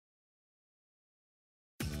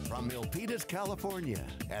from Milpitas, California,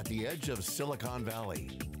 at the edge of Silicon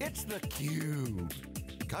Valley. It's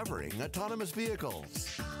theCUBE, covering autonomous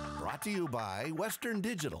vehicles. Brought to you by Western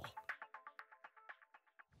Digital.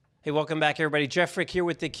 Hey, welcome back everybody. Jeff Frick here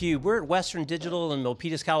with theCUBE. We're at Western Digital in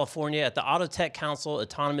Milpitas, California at the Autotech Council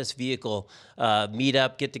Autonomous Vehicle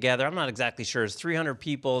meetup, get together. I'm not exactly sure, it's 300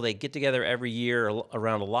 people. They get together every year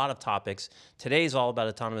around a lot of topics. Today's all about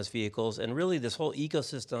autonomous vehicles and really this whole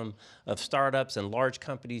ecosystem of startups and large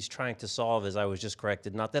companies trying to solve, as I was just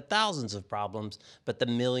corrected, not the thousands of problems, but the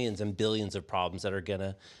millions and billions of problems that are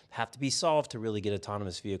gonna have to be solved to really get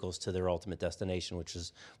autonomous vehicles to their ultimate destination, which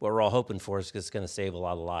is what we're all hoping for, is it's gonna save a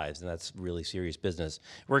lot of lives. And that's really serious business.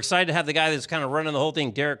 We're excited to have the guy that's kind of running the whole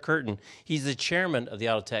thing, Derek Kerton. He's the chairman of the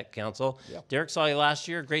Autotech Council. Yep. Derek, saw you last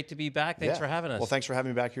year. Great to be back. Thanks for having us. Well, thanks for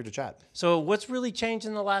having me back here to chat. So what's really changed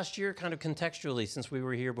in the last year, kind of contextually, since we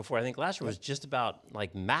were here before? I think last year was just about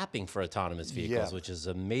like mapping for autonomous vehicles, which is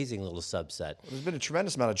an amazing little subset. There's been a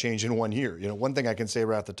tremendous amount of change in 1 year. You know, one thing I can say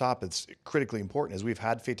right at the top that's critically important is we've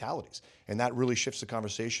had fatalities. And that really shifts the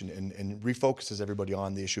conversation and refocuses everybody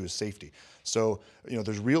on the issue of safety. So, you know,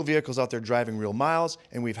 there's real vehicles out there driving real miles,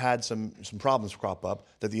 and we've had some problems crop up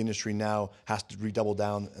that the industry now has to redouble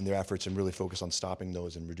down in their efforts and really focus on stopping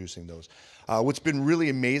those and reducing those. What's been really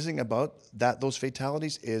amazing about those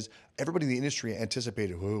fatalities is everybody in the industry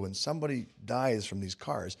anticipated, when somebody dies from these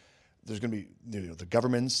cars, there's going to be, you know, the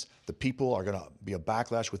governments, the people are going to be a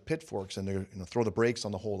backlash with pitchforks, and they're going to throw the brakes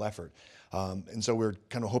on the whole effort. And so we're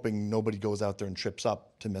kind of hoping nobody goes out there and trips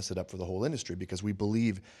up to mess it up for the whole industry, because we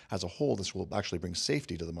believe as a whole this will actually bring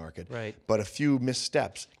safety to the market. Right. But a few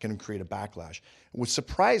missteps can create a backlash. What's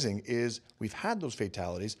surprising is we've had those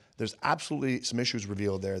fatalities. There's absolutely some issues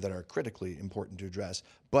revealed there that are critically important to address,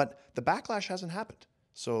 but the backlash hasn't happened.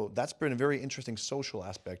 So that's been a very interesting social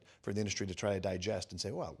aspect for the industry to try to digest and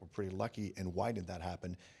say, well, we're pretty lucky, and why did that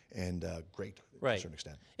happen? And great, to a certain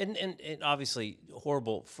extent. And obviously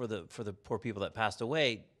horrible for the poor people that passed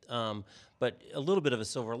away. But a little bit of a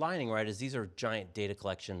silver lining, right, is these are giant data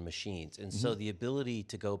collection machines. And so the ability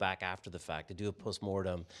to go back after the fact, to do a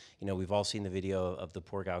postmortem, you know, we've all seen the video of the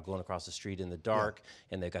poor guy going across the street in the dark,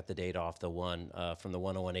 and they've got the data off the one from the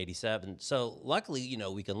 10187. So luckily, you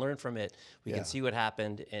know, we can learn from it, we can see what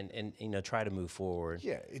happened, and you know, try to move forward.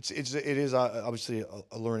 Yeah, it is obviously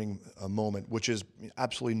a learning moment, which is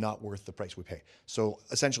absolutely not worth the price we pay. So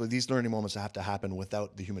essentially, these learning moments have to happen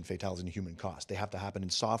without the human fatalities and human cost. They have to happen in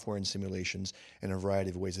software and simulations in a variety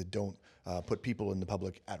of ways that don't put people in the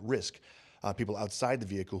public at risk, people outside the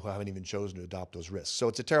vehicle who haven't even chosen to adopt those risks. So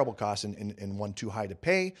it's a terrible cost and one too high to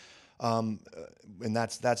pay, and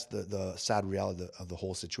that's the sad reality of the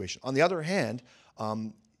whole situation. On the other hand,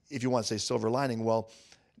 if you want to say silver lining, well,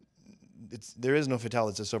 there is no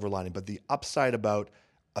fatality, it's a silver lining, but the upside about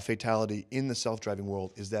a fatality in the self-driving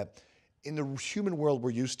world is that in the human world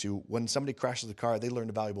we're used to, when somebody crashes the car, they learn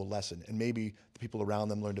a valuable lesson, and maybe the people around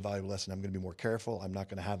them learned a valuable lesson. I'm going to be more careful. I'm not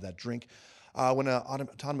going to have that drink. When an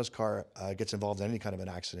autonomous car gets involved in any kind of an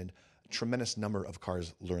accident, a tremendous number of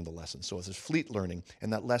cars learn the lesson. So it's fleet learning,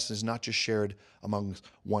 and that lesson is not just shared among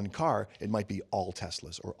one car. It might be all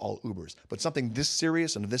Teslas or all Ubers, but something this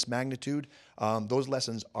serious and of this magnitude, those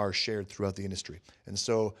lessons are shared throughout the industry. And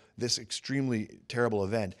so this extremely terrible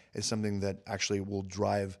event is something that actually will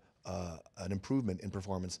drive an improvement in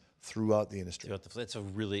performance throughout the industry. That's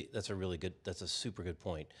a super good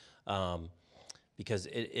point, because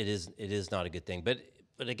it is not a good thing. But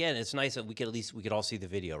again, it's nice that we could all see the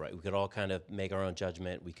video, right? We could all kind of make our own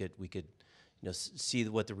judgment. We could you know, see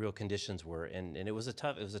what the real conditions were, and it was a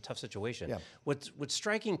tough situation. Yeah. What's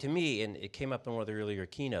striking to me, and it came up in one of the earlier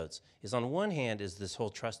keynotes, is on one hand is this whole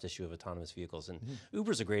trust issue of autonomous vehicles, and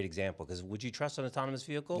Uber's a great example, because would you trust an autonomous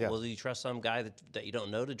vehicle? Yeah. Will you trust some guy that you don't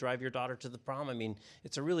know to drive your daughter to the prom? I mean,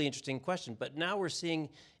 it's a really interesting question. But now we're seeing,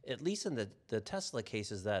 at least in the Tesla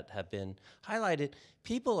cases that have been highlighted,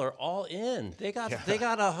 people are all in. They got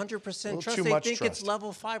 100% trust. They think it's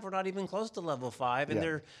level 5. We're not even close to level 5, and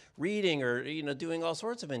they're reading or doing all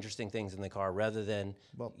sorts of interesting things in the car rather than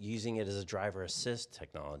using it as a driver assist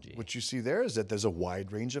technology. What you see there is that there's a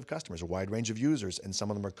wide range of customers, a wide range of users, and some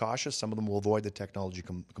of them are cautious, some of them will avoid the technology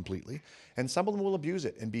completely, and some of them will abuse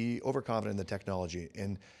it and be overconfident in the technology.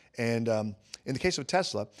 And in the case of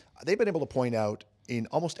Tesla, they've been able to point out in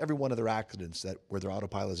almost every one of their accidents where their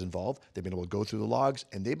autopilot is involved, they've been able to go through the logs,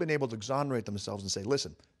 and they've been able to exonerate themselves and say,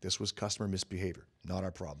 listen, this was customer misbehavior, not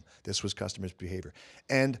our problem. This was customer misbehavior.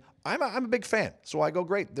 And I'm a big fan, so I go,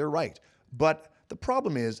 great, they're right. But the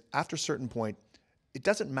problem is, after a certain point, it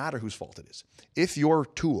doesn't matter whose fault it is. If your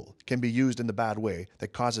tool can be used in the bad way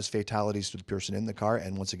that causes fatalities to the person in the car,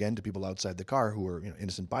 and once again to people outside the car who are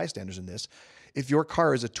innocent bystanders in this, if your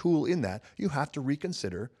car is a tool in that, you have to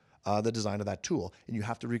reconsider the design of that tool, and you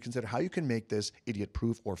have to reconsider how you can make this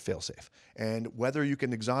idiot-proof or fail-safe. And whether you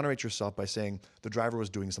can exonerate yourself by saying the driver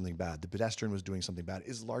was doing something bad, the pedestrian was doing something bad,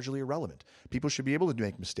 is largely irrelevant. People should be able to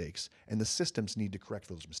make mistakes, and the systems need to correct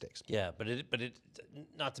those mistakes. Yeah, but it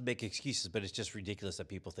not to make excuses, but it's just ridiculous that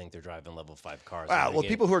people think they're driving level 5 cars. Wow, well,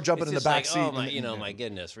 people who are jumping in the back seat. Oh my, my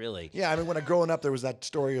goodness, really? Yeah, I mean, when I growing up, there was that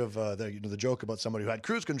story of the joke about somebody who had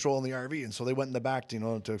cruise control in the RV, and so they went in the back,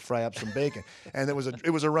 to fry up some bacon, and it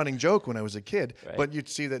was a running joke when I was a kid. Right. But you'd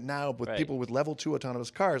see that now with people with level 2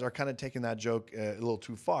 autonomous cars are kind of taking that joke a little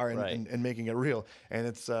too far and making it real, and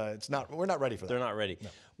it's not. We're not ready for that. They're not ready. No.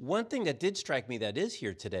 One thing that did strike me that is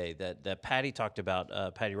here today that Patty talked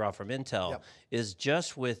about, Patty Raw from Intel, is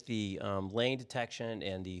just with the lane detection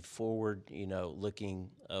and the forward, looking.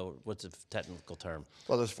 What's the technical term?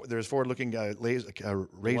 Well, there's forward-looking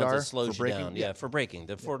radar that slows for you braking. down. For braking,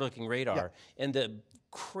 the forward-looking radar, and the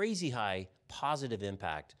crazy high positive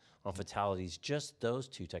impact on fatalities. Just those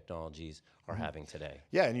two technologies are having today.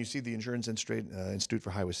 Yeah, and you see the Insurance Institute for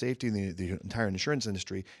Highway Safety and the entire insurance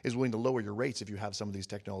industry is willing to lower your rates if you have some of these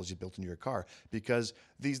technologies built into your car, because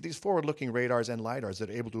these forward-looking radars and LiDARs that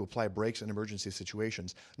are able to apply brakes in emergency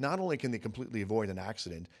situations, not only can they completely avoid an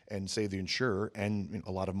accident and save the insurer and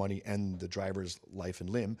a lot of money and the driver's life and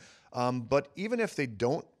limb, but even if they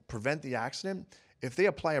don't prevent the accident, if they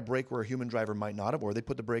apply a brake where a human driver might not have, or they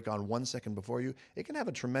put the brake on 1 second before you, it can have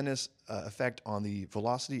a tremendous effect on the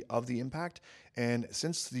velocity of the impact. And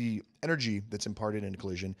since the energy that's imparted in a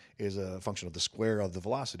collision is a function of the square of the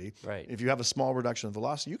velocity, if you have a small reduction of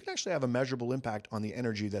velocity, you can actually have a measurable impact on the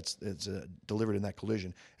energy that's delivered in that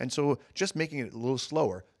collision. And so just making it a little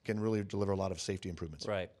slower can really deliver a lot of safety improvements.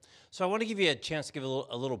 Right. So I want to give you a chance to give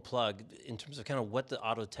a little plug in terms of kind of what the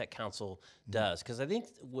Autotech Council does, because I think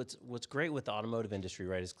what's great with the automotive industry,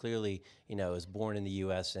 right, is clearly, is born in the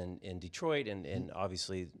U.S. and in Detroit, and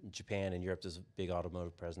obviously Japan and Europe, there's big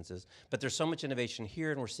automotive presences. But there's so much innovation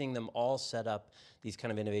here, and we're seeing them all set up these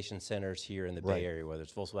kind of innovation centers here in the Bay Area, whether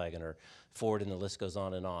it's Volkswagen or Ford, and the list goes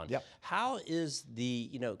on and on. Yep. How is the,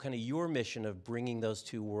 kind of your mission of bringing those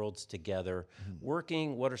two worlds together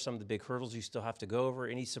working? What are some of the big hurdles you still have to go over?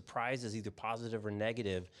 Any surprises, either positive or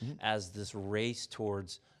negative, as this race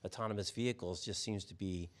towards autonomous vehicles just seems to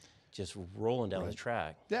be just rolling down the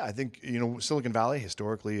track? Yeah, I think, Silicon Valley,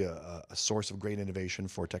 historically a source of great innovation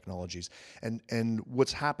for technologies. And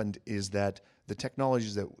what's happened is that the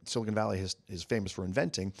technologies that Silicon Valley is famous for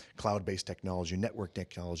inventing, cloud-based technology, network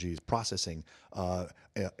technologies, processing,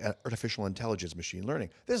 artificial intelligence, machine learning,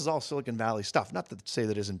 this is all Silicon Valley stuff. Not to say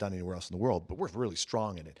that isn't done anywhere else in the world, but we're really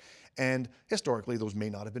strong in it. And historically, those may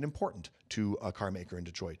not have been important to a car maker in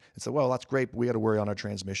Detroit. And so, well, that's great, but we got to worry on our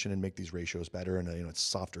transmission and make these ratios better, and it's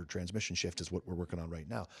softer transmission shift is what we're working on right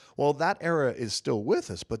now. Well, that era is still with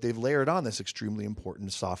us, but they've layered on this extremely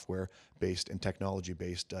important software-based and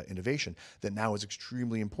technology-based innovation that now is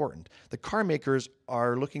extremely important. The car makers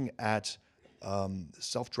are looking at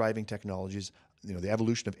self-driving technologies, the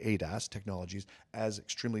evolution of ADAS technologies as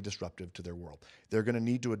extremely disruptive to their world. They're going to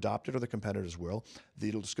need to adopt it, or the competitors will.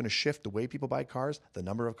 It's going to shift the way people buy cars, the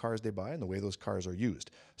number of cars they buy, and the way those cars are used.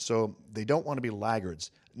 So they don't want to be laggards.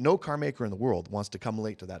 No car maker in the world wants to come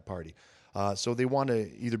late to that party. So they want to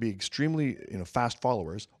either be extremely fast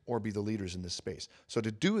followers or be the leaders in this space. So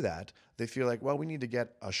to do that, they feel like, well, we need to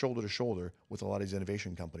get shoulder to shoulder with a lot of these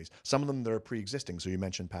innovation companies. Some of them that are pre-existing. So you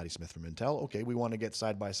mentioned Patty Smith from Intel. Okay, we want to get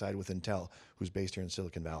side by side with Intel, who's based here in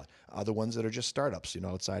Silicon Valley. Other ones that are just startups.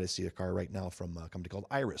 Outside I see a car right now from a company called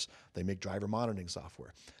Iris. They make driver monitoring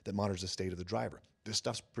software that monitors the state of the driver. This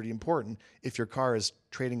stuff's pretty important. If your car is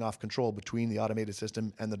trading off control between the automated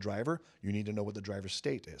system and the driver, you need to know what the driver's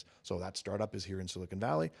state is. So that startup is here in Silicon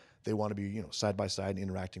Valley. They want to be, side by side and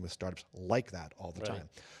interacting with startups like that all the time.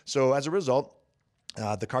 So as a result,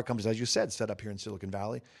 the car companies, as you said, set up here in Silicon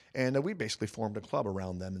Valley, and we basically formed a club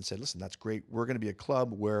around them and said, listen, that's great. We're going to be a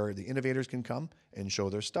club where the innovators can come and show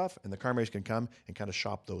their stuff, and the car makers can come and kind of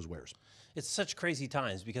shop those wares. It's such crazy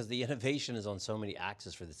times because the innovation is on so many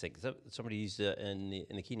axes for this thing. Somebody used in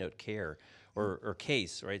the keynote CARE or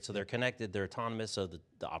CASE, right? So they're connected, they're autonomous, so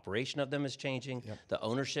the operation of them is changing. The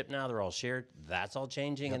ownership now, they're all shared. That's all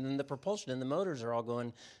changing. And then the propulsion and the motors are all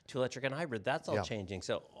going to electric and hybrid. That's all changing.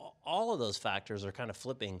 So all of those factors are kind of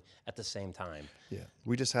flipping at the same time. Yeah,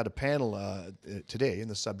 we just had a panel today, and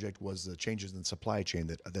the subject was the changes in the supply chain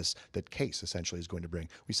that CASE essentially is going to bring.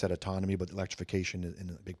 We said autonomy, but electrification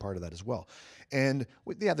is a big part of that as well. well. And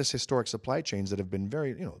they have this historic supply chains that have been very,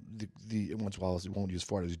 you know, once in a while we won't use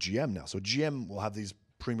Ford, it's GM now. So GM will have these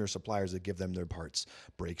premier suppliers that give them their parts,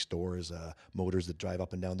 brakes, doors, motors that drive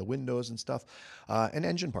up and down the windows and stuff, and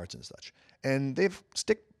engine parts and such. And they've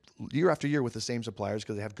stick year after year with the same suppliers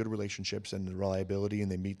because they have good relationships and reliability,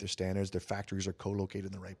 and they meet their standards. Their factories are co-located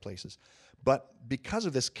in the right places. But because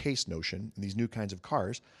of this case notion and these new kinds of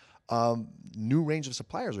cars, new range of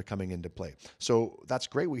suppliers are coming into play. So that's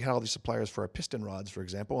great. We had all these suppliers for our piston rods, for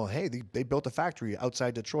example. Well, hey, they built a factory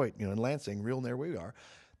outside Detroit, you know, in Lansing, real near where we are.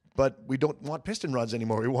 But we don't want piston rods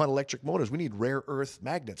anymore. We want electric motors. We need rare earth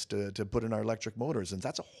magnets to put in our electric motors. And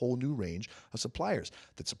that's a whole new range of suppliers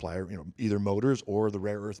that supply, you know, either motors or the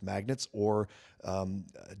rare earth magnets or a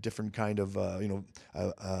different kind of,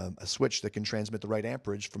 a switch that can transmit the right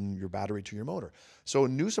amperage from your battery to your motor. So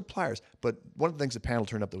new suppliers. But one of the things the panel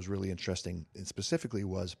turned up that was really interesting and specifically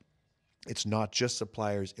was it's not just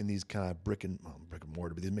suppliers in these kind of brick and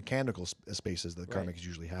mortar, but these mechanical spaces that car makers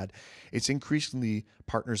usually had. It's increasingly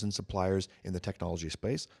partners and suppliers in the technology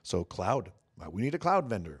space. So cloud. We need a cloud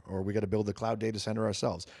vendor, or we got to build the cloud data center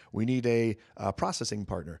ourselves. We need a processing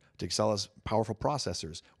partner to sell us powerful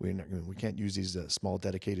processors. We can't use these small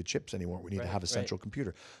dedicated chips anymore. We need to have a central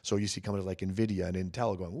computer. So you see companies like NVIDIA and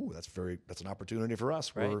Intel going, ooh, that's an opportunity for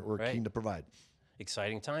us. We're keen to provide.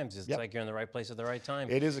 Exciting times. It's like you're in the right place at the right time.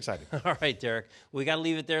 It is exciting. All right, Derek. We got to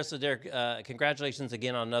leave it there. So, Derek, congratulations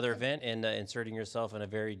again on another event and inserting yourself in a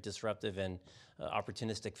very disruptive and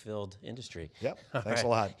opportunistic-filled industry. Yep. Thanks a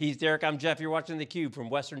lot. He's Derek. I'm Jeff. You're watching theCUBE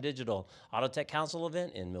from Western Digital Autotech Council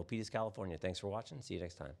event in Milpitas, California. Thanks for watching. See you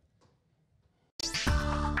next time.